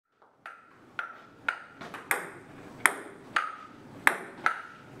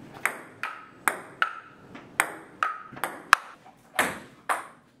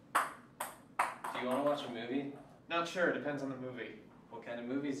Not sure, depends on the movie. What kind of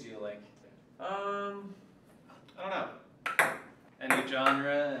movies do you like? I don't know. Any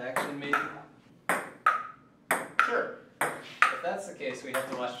genre, action maybe? Sure. If that's the case, we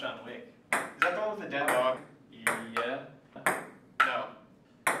have to watch John Wick. Is that the one with the dead dog? Yeah. No.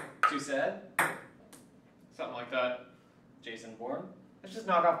 Too sad? Something like that. Jason Bourne? Let's just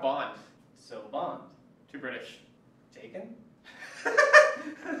knock off Bond. So Bond. Too British. Taken?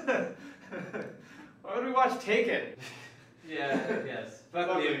 Why would we watch Taken? Yeah, I guess. Fuck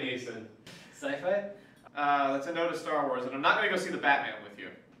Liam Neeson. Sci-fi? That's a no to Star Wars, and I'm not going to go see the Batman with you.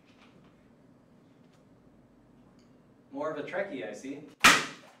 More of a Trekkie, I see.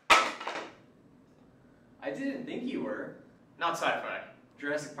 I didn't think you were. Not sci-fi.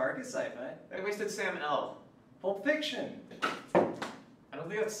 Jurassic Park is sci-fi. They wasted Sam L. Pulp Fiction. I don't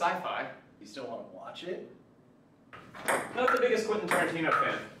think that's sci-fi. You still want to watch it? Not the biggest Quentin Tarantino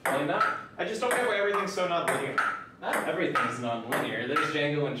fan. Why not? I just don't get why everything's so non-linear. Not everything's non-linear. There's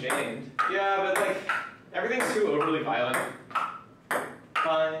Django Unchained. Yeah, but like, everything's too overly violent.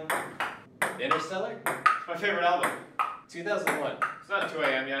 Fine. Interstellar? It's my favorite album. 2001. It's not 2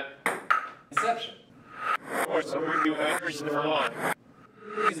 a.m. yet. Inception. Of course, I'm reviewing actors never long.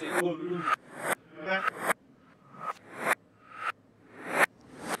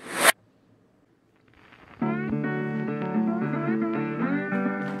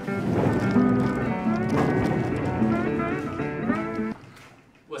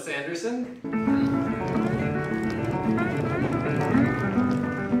 Wes Anderson?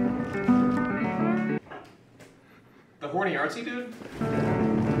 The horny artsy dude?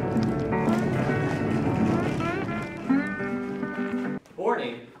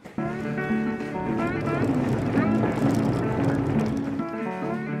 Horny?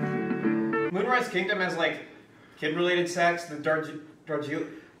 Moonrise Kingdom has like kid-related sex. The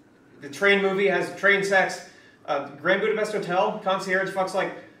train movie has train sex. Grand Budapest Hotel concierge fucks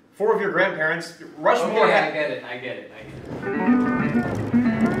like 4 of your grandparents. Rushmore. Okay, I get it.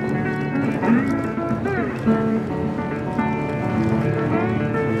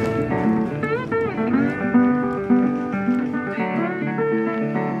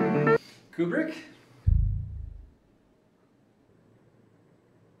 Kubrick?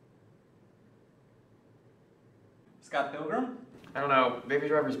 Scott Pilgrim? I don't know. Baby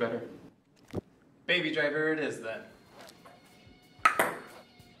Driver's better. Baby Driver it is then.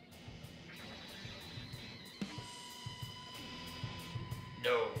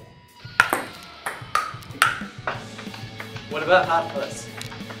 No. What about Hot Fuzz?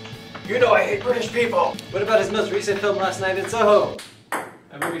 You know I hate British people. What about his most recent film Last Night in Soho?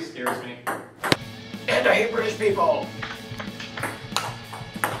 That movie scares me. And I hate British people.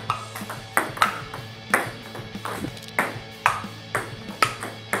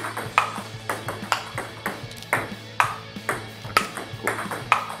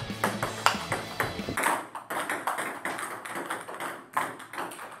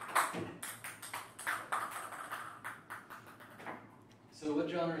 So what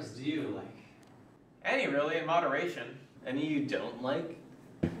genres do you like? Any really, in moderation. Any you don't like?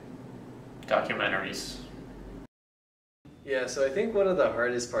 Documentaries. Yeah, so I think one of the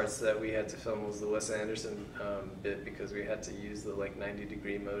hardest parts that we had to film was the Wes Anderson bit because we had to use the like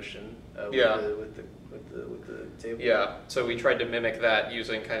 90-degree motion with the table. Yeah, so we tried to mimic that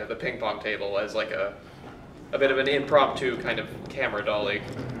using kind of the ping pong table as like a bit of an impromptu kind of camera dolly.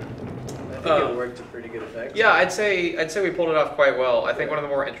 I think it worked to pretty good effect. Yeah, I'd say we pulled it off quite well. I think one of the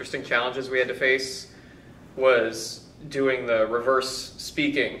more interesting challenges we had to face was doing the reverse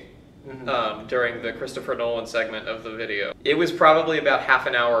speaking during the Christopher Nolan segment of the video. It was probably about half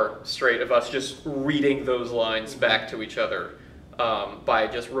an hour straight of us just reading those lines back to each other by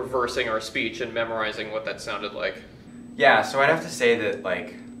just reversing our speech and memorizing what that sounded like. Yeah, so I'd have to say that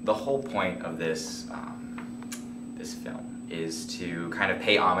like the whole point of this this film is to kind of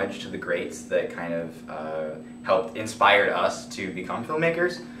pay homage to the greats that kind of helped inspired us to become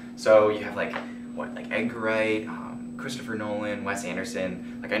filmmakers. So you have like Edgar Wright, Christopher Nolan, Wes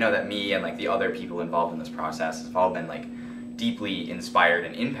Anderson. Like I know that me and like the other people involved in this process have all been like deeply inspired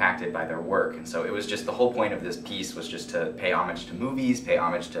and impacted by their work. And so it was just the whole point of this piece was just to pay homage to movies, pay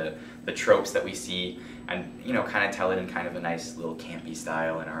homage to the tropes that we see, and you know, kind of tell it in kind of a nice little campy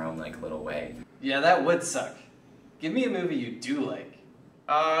style in our own like little way. Yeah, that would suck. Give me a movie you do like.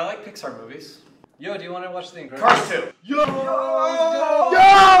 I like Pixar movies. Yo, do you want to watch The Incredibles? Cars 2. Yo, let's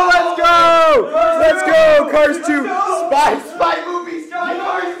go! Let's go! Cars 2! Spy movies!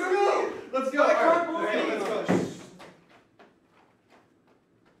 Cars 2! Let's go! Okay, let's go.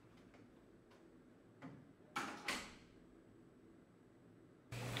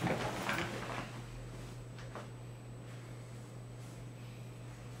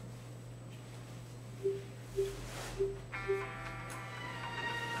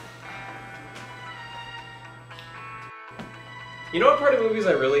 You know what part of movies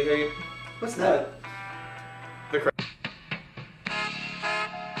I really hate? What's that? The credits.